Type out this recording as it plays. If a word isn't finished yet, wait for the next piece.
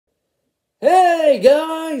Hey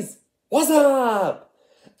guys! What's up?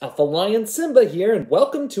 Alpha Lion Simba here, and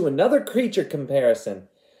welcome to another creature comparison.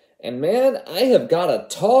 And man, I have got a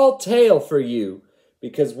tall tale for you,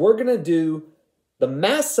 because we're gonna do the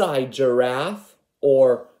Masai Giraffe,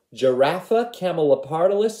 or Giraffa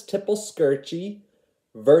camelopardalis tippleskirchi,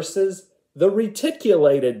 versus the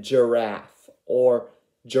Reticulated Giraffe, or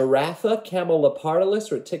Giraffa camelopardalis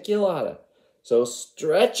reticulata. So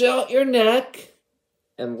stretch out your neck,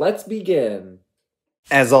 and let's begin.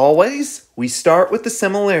 As always, we start with the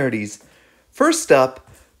similarities. First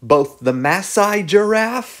up, both the Masai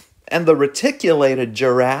giraffe and the reticulated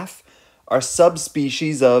giraffe are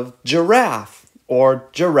subspecies of giraffe, or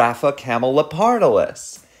Giraffa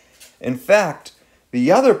camelopardalis. In fact,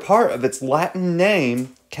 the other part of its Latin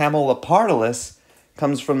name, camelopardalis,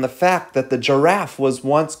 comes from the fact that the giraffe was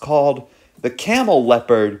once called the camel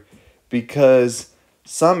leopard because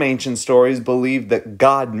some ancient stories believe that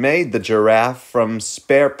God made the giraffe from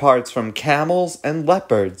spare parts from camels and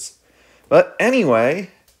leopards. But anyway,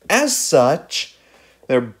 as such,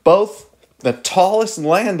 they're both the tallest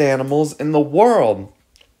land animals in the world,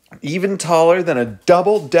 even taller than a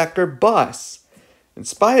double-decker bus. In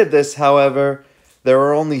spite of this, however, there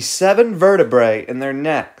are only 7 vertebrae in their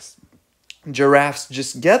necks. Giraffes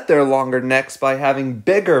just get their longer necks by having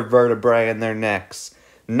bigger vertebrae in their necks,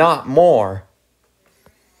 not more.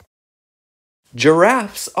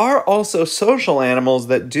 Giraffes are also social animals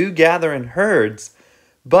that do gather in herds,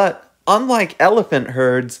 but unlike elephant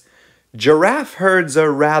herds, giraffe herds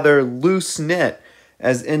are rather loose-knit,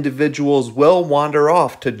 as individuals will wander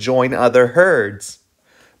off to join other herds.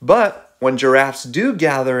 But when giraffes do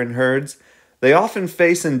gather in herds, they often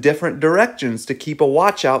face in different directions to keep a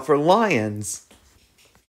watch out for lions.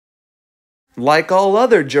 Like all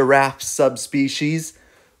other giraffe subspecies,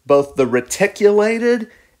 both the reticulated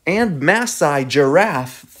and Masai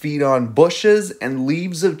giraffe feed on bushes and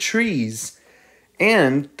leaves of trees,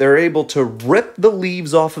 and they're able to rip the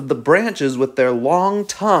leaves off of the branches with their long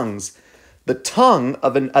tongues. The tongue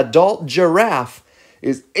of an adult giraffe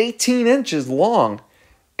is 18 inches long,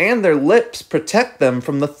 and their lips protect them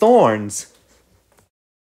from the thorns.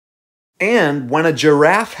 And when a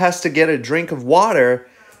giraffe has to get a drink of water,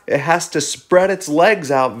 it has to spread its legs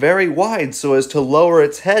out very wide so as to lower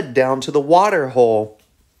its head down to the water hole.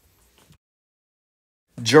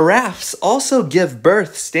 Giraffes also give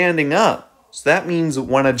birth standing up. So that means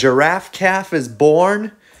when a giraffe calf is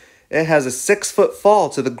born, it has a 6-foot fall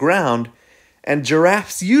to the ground, and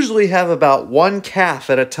giraffes usually have about 1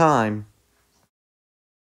 calf at a time.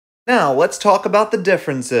 Now, let's talk about the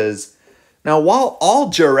differences. Now, while all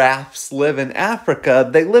giraffes live in Africa,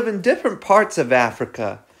 they live in different parts of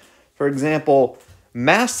Africa. For example,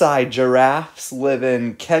 Masai giraffes live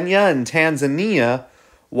in Kenya and Tanzania,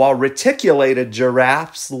 while reticulated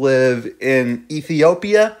giraffes live in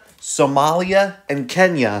Ethiopia, Somalia, and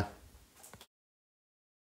Kenya.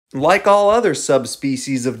 Like all other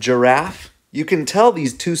subspecies of giraffe, you can tell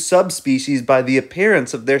these two subspecies by the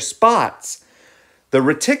appearance of their spots. The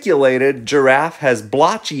reticulated giraffe has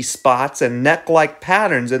blotchy spots and neck-like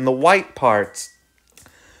patterns in the white parts,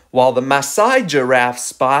 while the Masai giraffe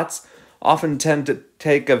spots often tend to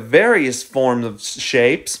take a various form of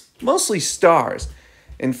shapes, mostly stars.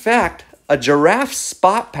 In fact, a giraffe's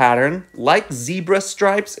spot pattern, like zebra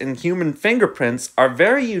stripes and human fingerprints, are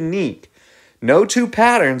very unique. No two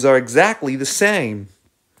patterns are exactly the same.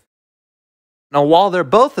 Now, while they're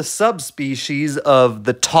both a subspecies of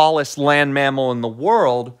the tallest land mammal in the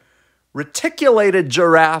world, reticulated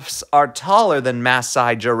giraffes are taller than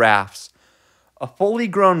Masai giraffes. A fully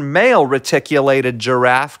grown male reticulated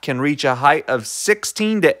giraffe can reach a height of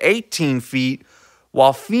 16 to 18 feet,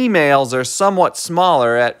 while females are somewhat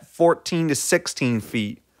smaller at 14 to 16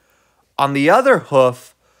 feet. On the other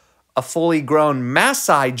hoof, a fully grown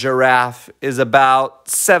Masai giraffe is about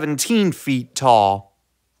 17 feet tall.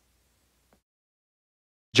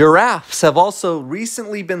 Giraffes have also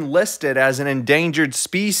recently been listed as an endangered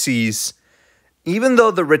species. Even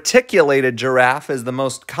though the reticulated giraffe is the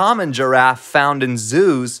most common giraffe found in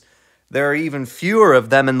zoos, there are even fewer of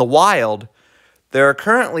them in the wild. There are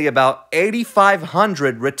currently about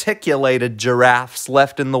 8,500 reticulated giraffes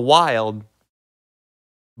left in the wild.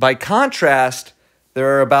 By contrast,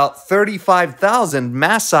 there are about 35,000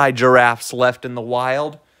 Masai giraffes left in the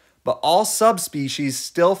wild, but all subspecies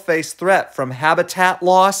still face threat from habitat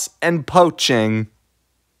loss and poaching.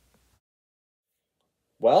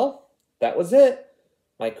 Well, that was it.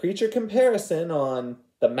 My creature comparison on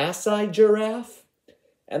the Masai giraffe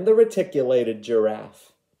and the reticulated giraffe.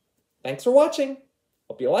 Thanks for watching.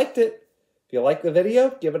 Hope you liked it. If you liked the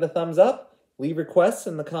video, give it a thumbs up. Leave requests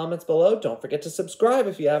in the comments below. Don't forget to subscribe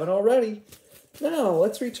if you haven't already. Now,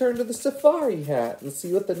 let's return to the safari hat and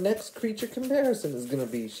see what the next creature comparison is going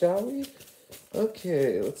to be, shall we?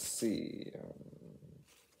 Okay, let's see.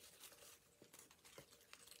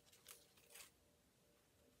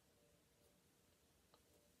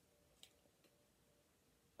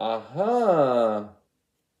 Aha!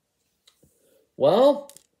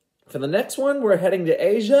 Well, for the next one, we're heading to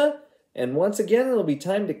Asia, and once again, it'll be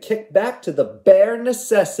time to kick back to the bare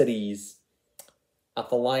necessities.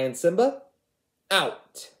 Alpha Lion Simba,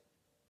 out!